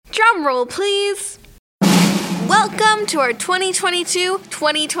Drum roll, please. Welcome to our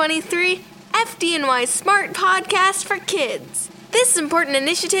 2022-2023 FDNY Smart Podcast for Kids. This important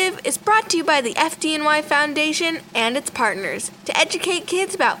initiative is brought to you by the FDNY Foundation and its partners to educate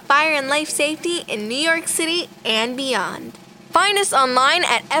kids about fire and life safety in New York City and beyond. Find us online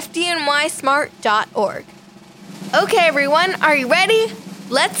at FDNYSmart.org. Okay, everyone, are you ready?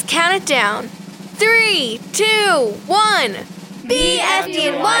 Let's count it down. 3, 2, 1. Be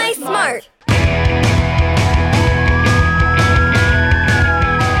FDNY Smart.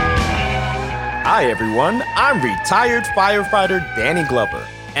 Hi everyone, I'm retired firefighter Danny Glover,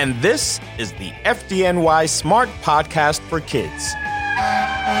 and this is the FDNY Smart Podcast for Kids.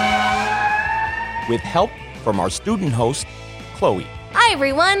 With help from our student host, Chloe. Hi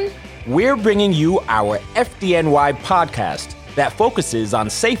everyone. We're bringing you our FDNY podcast that focuses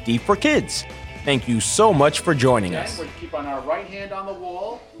on safety for kids. Thank you so much for joining us. We're going to keep on our right hand on the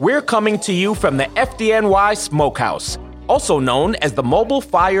wall. We're coming to you from the FDNY Smokehouse, also known as the Mobile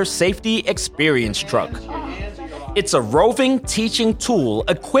Fire Safety Experience Truck. It's a roving teaching tool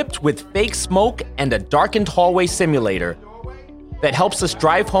equipped with fake smoke and a darkened hallway simulator that helps us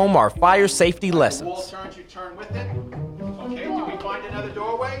drive home our fire safety lessons. The wall turns, you turn with it. Okay, did we find another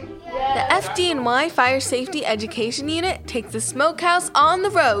doorway? The FDNY Fire Safety Education Unit takes the Smokehouse on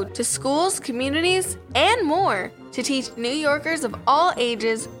the road to schools, communities, and more to teach New Yorkers of all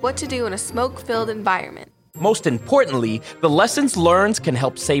ages what to do in a smoke-filled environment. Most importantly, the lessons learned can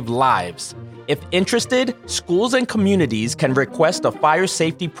help save lives. If interested, schools and communities can request a fire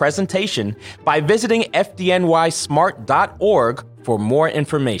safety presentation by visiting fdnysmart.org for more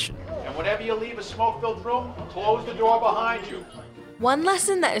information. And whenever you leave a smoke-filled room, close the door behind you. One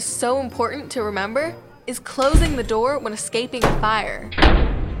lesson that is so important to remember is closing the door when escaping a fire.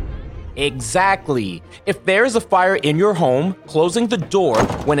 Exactly. If there is a fire in your home, closing the door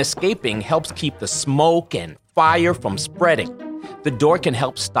when escaping helps keep the smoke and fire from spreading. The door can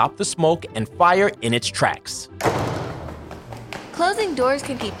help stop the smoke and fire in its tracks. Closing doors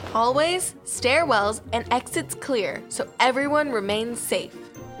can keep hallways, stairwells, and exits clear so everyone remains safe.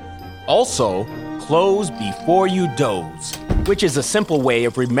 Also, close before you doze, which is a simple way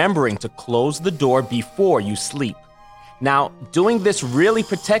of remembering to close the door before you sleep. Now, doing this really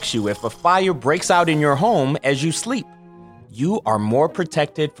protects you if a fire breaks out in your home as you sleep. You are more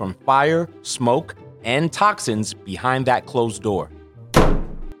protected from fire, smoke, and toxins behind that closed door.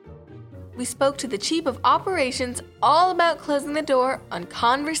 We spoke to the Chief of Operations all about closing the door on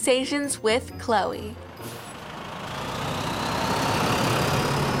Conversations with Chloe.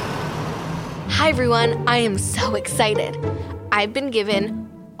 Hi everyone, I am so excited. I've been given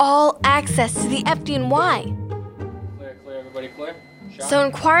all access to the FDNY. Clear, everybody clear? So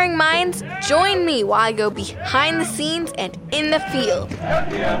inquiring minds, join me while I go behind the scenes and in the field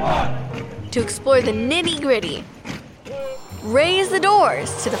to explore the nitty-gritty, raise the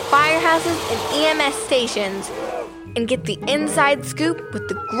doors to the firehouses and EMS stations, and get the inside scoop with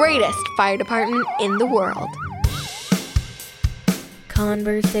the greatest fire department in the world.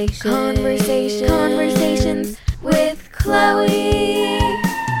 Conversations with Chloe.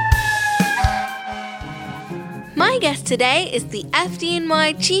 My guest today is the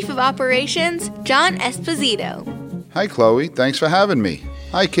FDNY Chief of Operations, John Esposito. Hi, Chloe. Thanks for having me.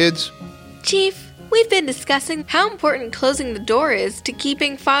 Hi, kids. Chief, we've been discussing how important closing the door is to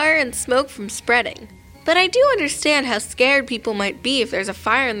keeping fire and smoke from spreading. But I do understand how scared people might be if there's a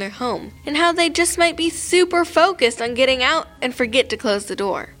fire in their home, and how they just might be super focused on getting out and forget to close the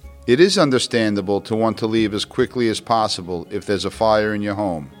door. It is understandable to want to leave as quickly as possible if there's a fire in your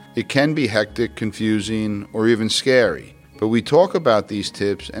home. It can be hectic, confusing, or even scary. But we talk about these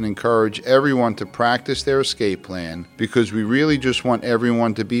tips and encourage everyone to practice their escape plan because we really just want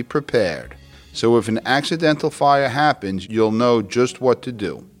everyone to be prepared. So if an accidental fire happens, you'll know just what to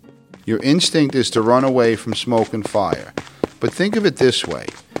do. Your instinct is to run away from smoke and fire. But think of it this way.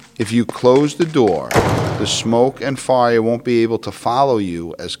 If you close the door, the smoke and fire won't be able to follow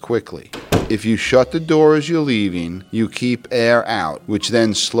you as quickly. If you shut the door as you're leaving, you keep air out, which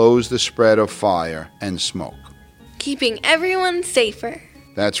then slows the spread of fire and smoke. Keeping everyone safer.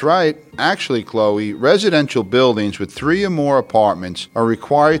 That's right. Actually, Chloe, residential buildings with 3 or more apartments are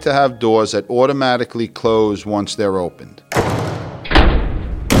required to have doors that automatically close once they're opened.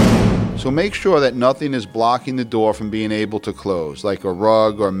 So make sure that nothing is blocking the door from being able to close, like a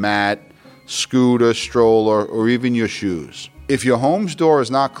rug or mat, scooter, stroller, or even your shoes. If your home's door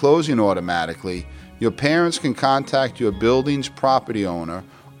is not closing automatically, your parents can contact your building's property owner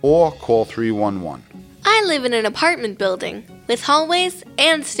or call 311. I live in an apartment building with hallways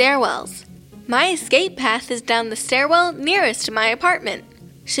and stairwells. My escape path is down the stairwell nearest to my apartment.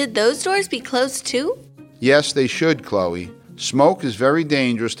 Should those doors be closed too? Yes, they should, Chloe. Smoke is very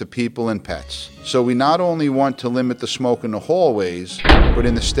dangerous to people and pets, so we not only want to limit the smoke in the hallways, but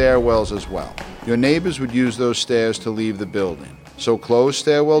in the stairwells as well. Your neighbors would use those stairs to leave the building, so closed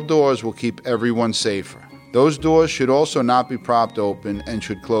stairwell doors will keep everyone safer. Those doors should also not be propped open and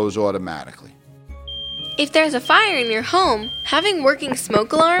should close automatically. If there's a fire in your home, having working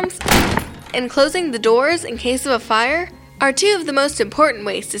smoke alarms and closing the doors in case of a fire are two of the most important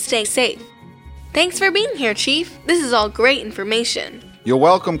ways to stay safe. Thanks for being here, Chief. This is all great information. You're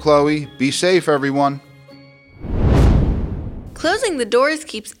welcome, Chloe. Be safe, everyone. Closing the doors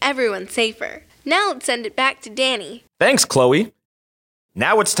keeps everyone safer. Now let's send it back to Danny. Thanks, Chloe.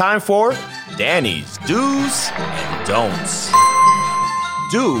 Now it's time for Danny's Do's and Don'ts.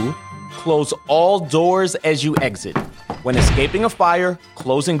 Do close all doors as you exit. When escaping a fire,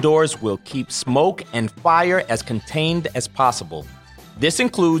 closing doors will keep smoke and fire as contained as possible. This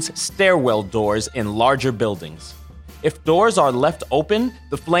includes stairwell doors in larger buildings. If doors are left open,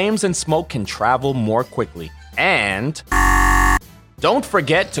 the flames and smoke can travel more quickly. And don't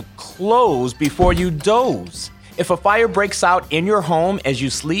forget to close before you doze. If a fire breaks out in your home as you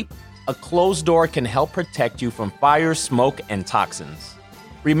sleep, a closed door can help protect you from fire, smoke, and toxins.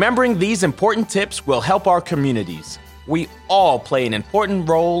 Remembering these important tips will help our communities. We all play an important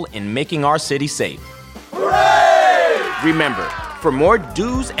role in making our city safe. Hooray! Remember, for more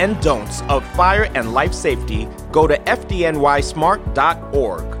do's and don'ts of fire and life safety, go to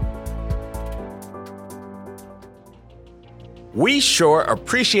FDNYSmart.org. We sure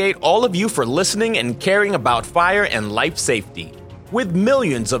appreciate all of you for listening and caring about fire and life safety. With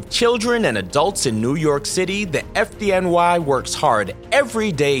millions of children and adults in New York City, the FDNY works hard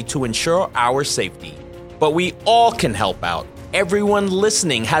every day to ensure our safety. But we all can help out. Everyone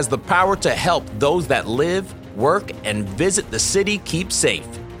listening has the power to help those that live, work, and visit the city keep safe.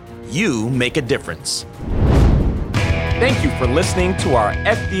 You make a difference. Thank you for listening to our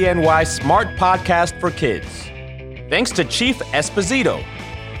FDNY Smart Podcast for Kids. Thanks to Chief Esposito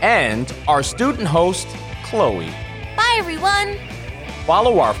and our student host, Chloe. Bye, everyone.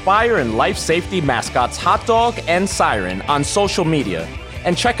 Follow our fire and life safety mascots, Hot Dog and Siren, on social media.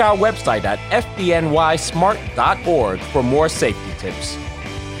 And check our website at FDNYSmart.org for more safety tips.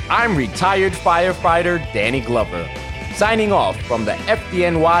 I'm retired firefighter Danny Glover, signing off from the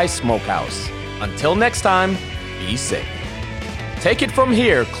FDNY Smokehouse. Until next time, be safe. Take it from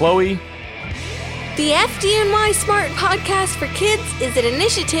here, Chloe. The FDNY Smart Podcast for Kids is an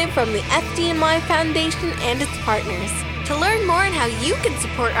initiative from the FDNY Foundation and its partners. To learn more on how you can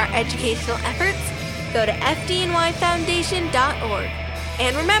support our educational efforts, go to FDNYFoundation.org.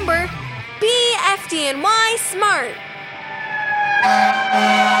 And remember, be FDNY Smart!